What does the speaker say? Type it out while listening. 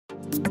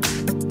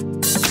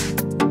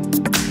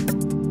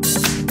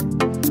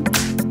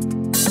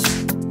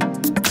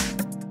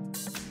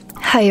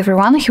Hi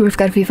everyone, here we've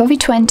got VIVO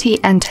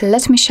V20 and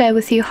let me share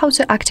with you how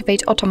to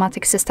activate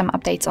automatic system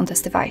updates on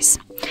this device.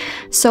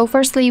 So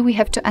firstly, we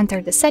have to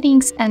enter the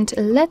settings and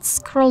let's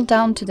scroll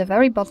down to the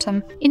very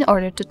bottom in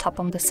order to tap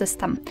on the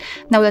system.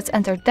 Now let's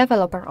enter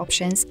developer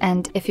options,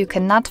 and if you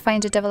cannot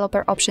find the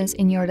developer options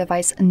in your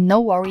device,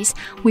 no worries,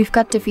 we've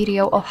got the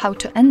video of how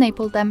to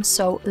enable them,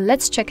 so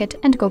let's check it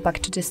and go back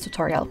to this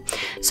tutorial.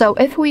 So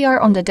if we are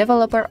on the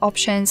developer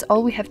options,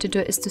 all we have to do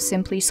is to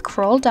simply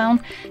scroll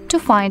down to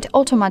find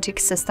automatic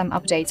system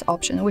updates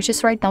option, which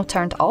is right now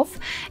turned off.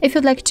 If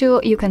you'd like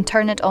to, you can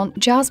turn it on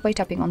just by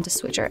tapping on the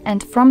switcher,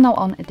 and from now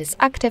on it is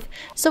active,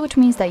 so it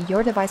means that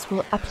your device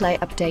will apply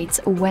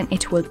updates when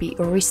it will be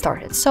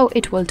restarted, so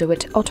it will do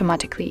it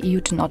automatically. You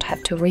do not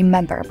have to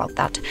remember about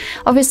that.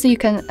 Obviously you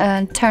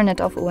can turn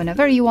it off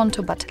whenever you want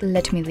to, but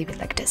let me leave it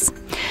like this.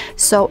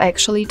 So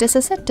actually this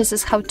is it. This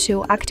is how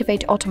to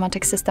activate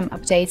automatic system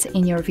updates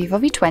in your VIVO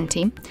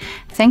V20.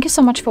 Thank you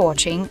so much for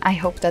watching. I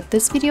hope that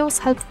this video was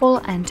helpful,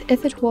 and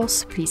if it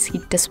was, please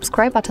hit the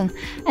subscribe button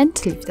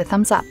and leave the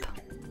thumbs up.